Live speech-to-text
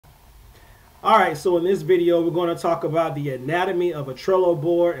Alright, so in this video we're going to talk about the anatomy of a Trello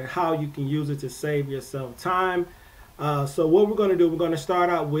board and how you can use it to save yourself time. So what we're going to do, we're going to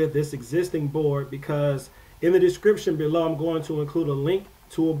start out with this existing board, because in the description below I'm going to include a link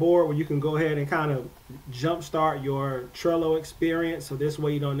to a board where you can go ahead and kind of jumpstart your Trello experience. So this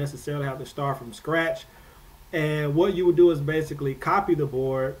way you don't necessarily have to start from scratch. And what you would do is basically copy the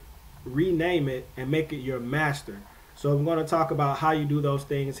board, rename it, and make it your master. So I'm going to talk about how you do those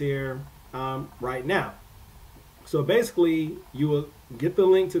things here right now. So basically you will get the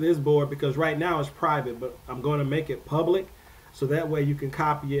link to this board, because right now it's private, but I'm going to make it public so that way you can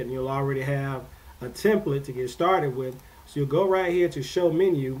copy it and you'll already have a template to get started with. So you'll go right here to show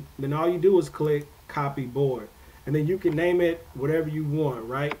menu, then all you do is click copy board, and then you can name it whatever you want,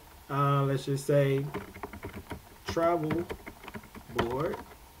 right? Let's just say travel board.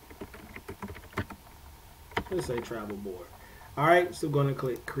 Let's say travel board. All right, so we're going to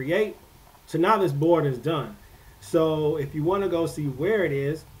click create. So now this board is done. So if you want to go see where it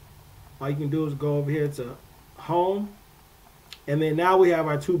is, all you can do is go over here to home, and then now we have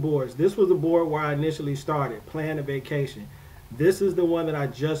our two boards. This was the board where I initially started, plan a vacation. This is the one that I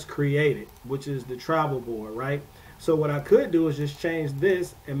just created, which is the travel board, right? So what I could do is just change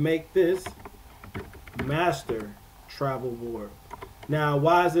this and make this master travel board. Now,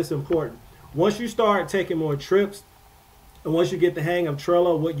 why is this important? Once you start taking more trips, and once you get the hang of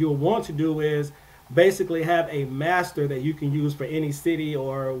Trello, what you'll want to do is basically have a master that you can use for any city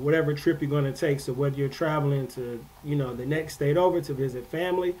or whatever trip you're going to take. So whether you're traveling to, the next state over to visit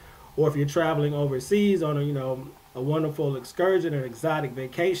family, or if you're traveling overseas on a wonderful excursion or exotic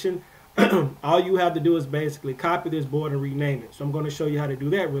vacation, all you have to do is basically copy this board and rename it. So I'm going to show you how to do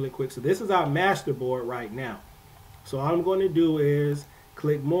that really quick. So this is our master board right now. So all I'm going to do is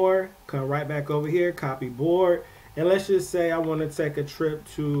click more, come right back over here, copy board. And let's just say I want to take a trip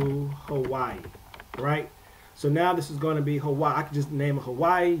to Hawaii, right? So now this is going to be Hawaii. I can just name it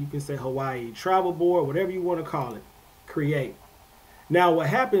Hawaii. You can say Hawaii travel board, whatever you want to call it. Create. Now what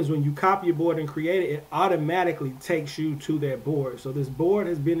happens when you copy your board and create it, it automatically takes you to that board. So this board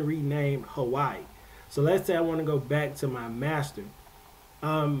has been renamed Hawaii. So let's say I want to go back to my master.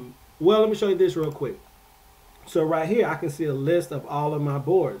 Well, let me show you this real quick. So right here, I can see a list of all of my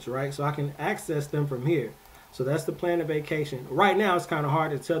boards, right? So I can access them from here. So that's the plan of vacation. Right now, it's kind of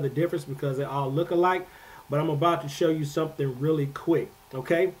hard to tell the difference because they all look alike, but I'm about to show you something really quick,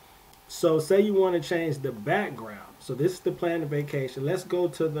 okay? So say you want to change the background. So this is the plan of vacation. Let's go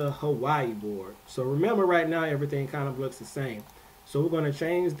to the Hawaii board. So remember, right now, everything kind of looks the same. So we're going to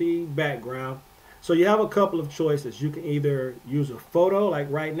change the background. So you have a couple of choices. You can either use a photo,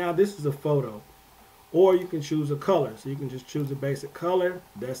 like right now, this is a photo, or you can choose a color. So you can just choose a basic color.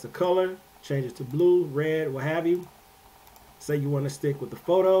 That's the color. Change it to blue, red, what have you. Say you want to stick with the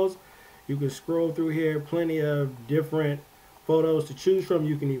photos. You can scroll through here, plenty of different photos to choose from.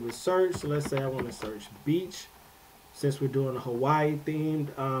 You can even search. So let's say I want to search beach, since we're doing a Hawaii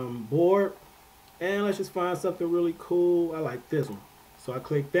themed board. And let's just find something really cool. I like this one. So I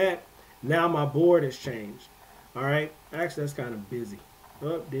click that. Now my board has changed. All right. Actually, that's kind of busy.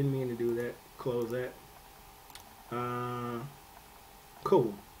 Oh, didn't mean to do that. Close that.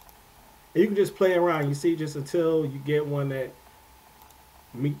 Cool. And you can just play around, you see, just until you get one that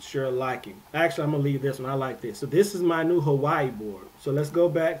meets your liking. Actually, I'm going to leave this one. I like this. So this is my new Hawaii board. So let's go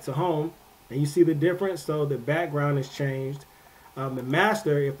back to home, and you see the difference. So the background has changed. The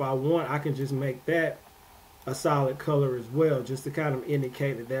master, if I want, I can just make that a solid color as well, just to kind of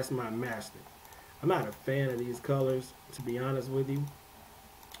indicate that that's my master. I'm not a fan of these colors, to be honest with you.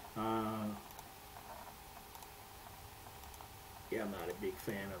 Yeah, I'm not a big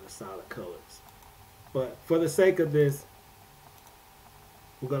fan of the solid colors. But for the sake of this,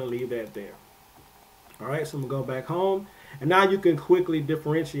 we're going to leave that there. All right, so I'm going to go back home. And now you can quickly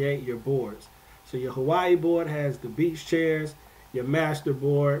differentiate your boards. So your Hawaii board has the beach chairs. Your master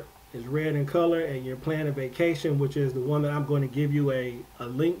board is red in color. And your plan of vacation, which is the one that I'm going to give you a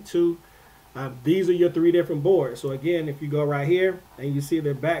link to. These are your three different boards. So again, if you go right here and you see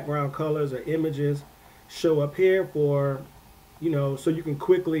the background colors or images show up here for, so you can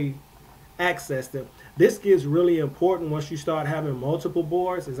quickly access them. This gets really important once you start having multiple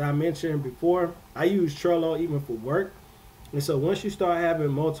boards. As I mentioned before, I use Trello even for work. And so once you start having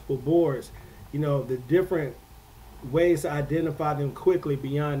multiple boards, the different ways to identify them quickly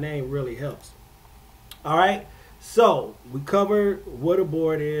beyond name really helps. All right, so we covered what a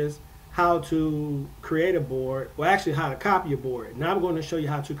board is, how to create a board, well actually how to copy a board. Now I'm going to show you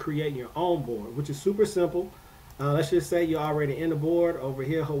how to create your own board, which is super simple. Let's just say you're already in the board over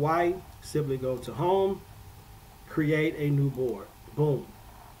here, Hawaii. Simply go to home, create a new board. Boom.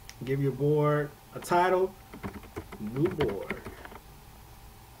 Give your board a title, new board.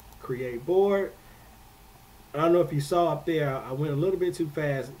 Create board. I don't know if you saw up there, I went a little bit too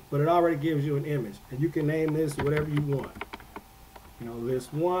fast, but it already gives you an image. And you can name this whatever you want. You know,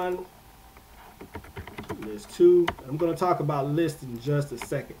 list 1, list 2. I'm going to talk about lists in just a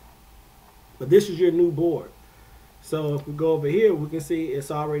second. But this is your new board. So if we go over here, we can see it's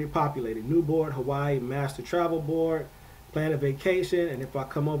already populated. New board, Hawaii Master Travel Board, plan a vacation. And if I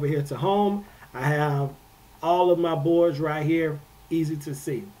come over here to home, I have all of my boards right here, easy to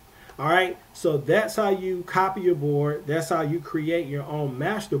see. All right, so that's how you copy your board. That's how you create your own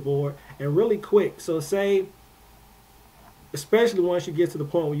master board, and really quick. So say, especially once you get to the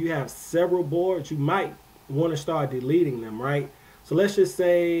point where you have several boards, you might want to start deleting them, right? So let's just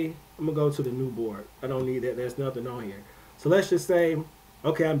say, I'm gonna go to the new board. I don't need that, there's nothing on here. So let's just say,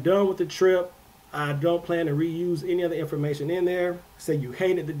 okay, I'm done with the trip. I don't plan to reuse any other information in there. Say you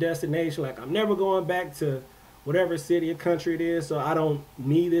hated the destination, like I'm never going back to whatever city or country it is, so I don't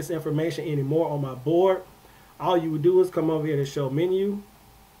need this information anymore on my board. All you would do is come over here to show menu,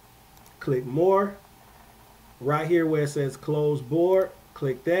 click more, right here where it says close board,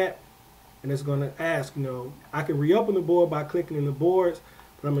 click that, and it's going to ask, you know, I can reopen the board by clicking in the boards,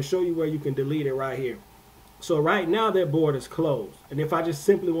 but I'm going to show you where you can delete it right here. So right now that board is closed, and if I just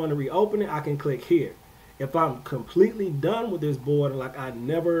simply want to reopen it, I can click here. If I'm completely done with this board, like I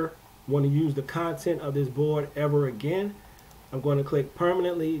never want to use the content of this board ever again, I'm going to click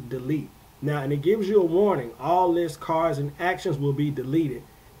permanently delete. Now, and it gives you a warning, all lists, cards, and actions will be deleted,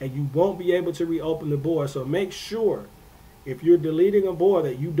 and you won't be able to reopen the board. So make sure if you're deleting a board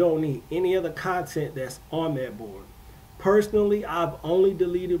that you don't need any other content that's on that board. Personally, I've only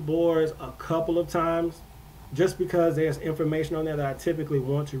deleted boards a couple of times just because there's information on there that I typically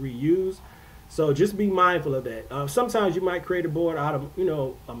want to reuse. So just be mindful of that. Sometimes you might create a board out of, you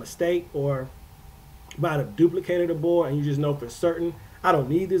know, a mistake, or might have duplicated a board and you just know for certain, I don't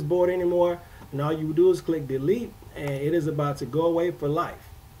need this board anymore. And all you do is click delete, and it is about to go away for life.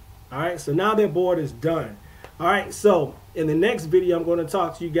 All right, so now that board is done. All right, so in the next video, I'm going to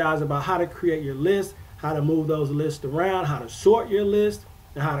talk to you guys about how to create your list, how to move those lists around, how to sort your list,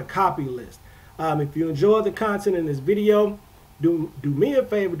 and how to copy lists. If you enjoyed the content in this video, do me a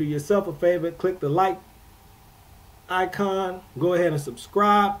favor, do yourself a favor, click the like icon, go ahead and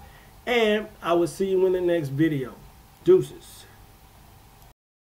subscribe, and I will see you in the next video. Deuces.